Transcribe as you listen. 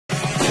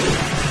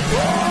Hey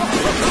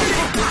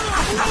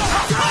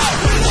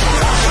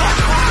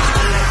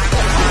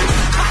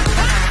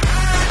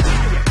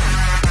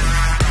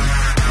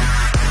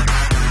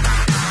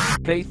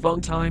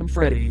Funtime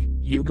Freddy,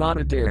 you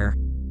gotta dare.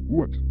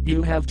 What?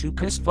 You have to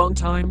kiss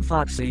Funtime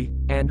Foxy,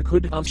 and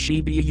could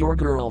she be your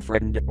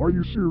girlfriend? Are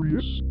you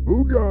serious?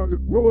 Oh god,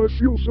 well I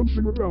feel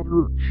something about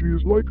her. She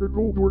is like a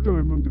gold or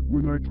diamond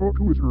when I talk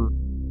with her.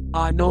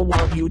 I know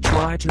what you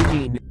try to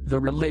mean, the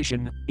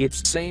relation,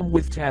 it's same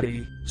with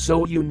Taddy,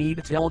 so you need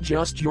to tell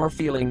just your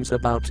feelings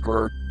about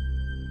her.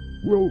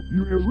 Well,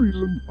 you have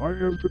reason. I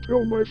have to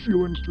tell my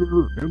feelings to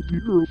her and be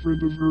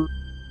girlfriend of her.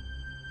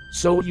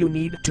 So you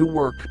need to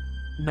work.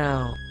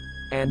 Now.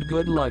 And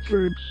good luck.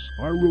 Thanks,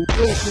 I will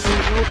tell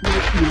her about my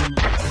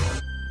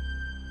feelings.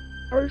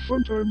 Hi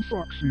Funtime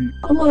Foxy.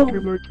 Hello.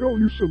 Can I tell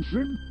you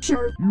something?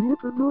 Sure. You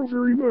look a girl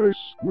very nice.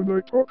 When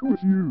I talk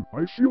with you,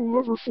 I feel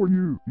lover for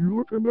you. You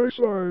look a nice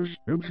eyes,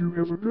 and you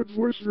have a good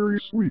voice,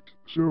 very sweet.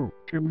 So,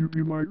 can you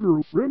be my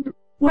girlfriend?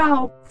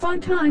 Wow,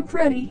 Funtime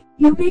Freddy,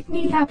 you make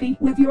me happy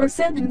with your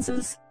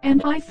sentences,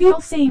 and I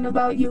feel same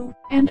about you,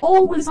 and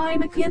always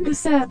I'm kinda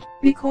sad,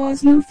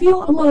 because you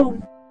feel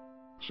alone.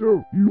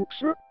 So, you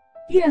accept?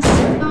 Yes,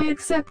 I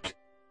accept.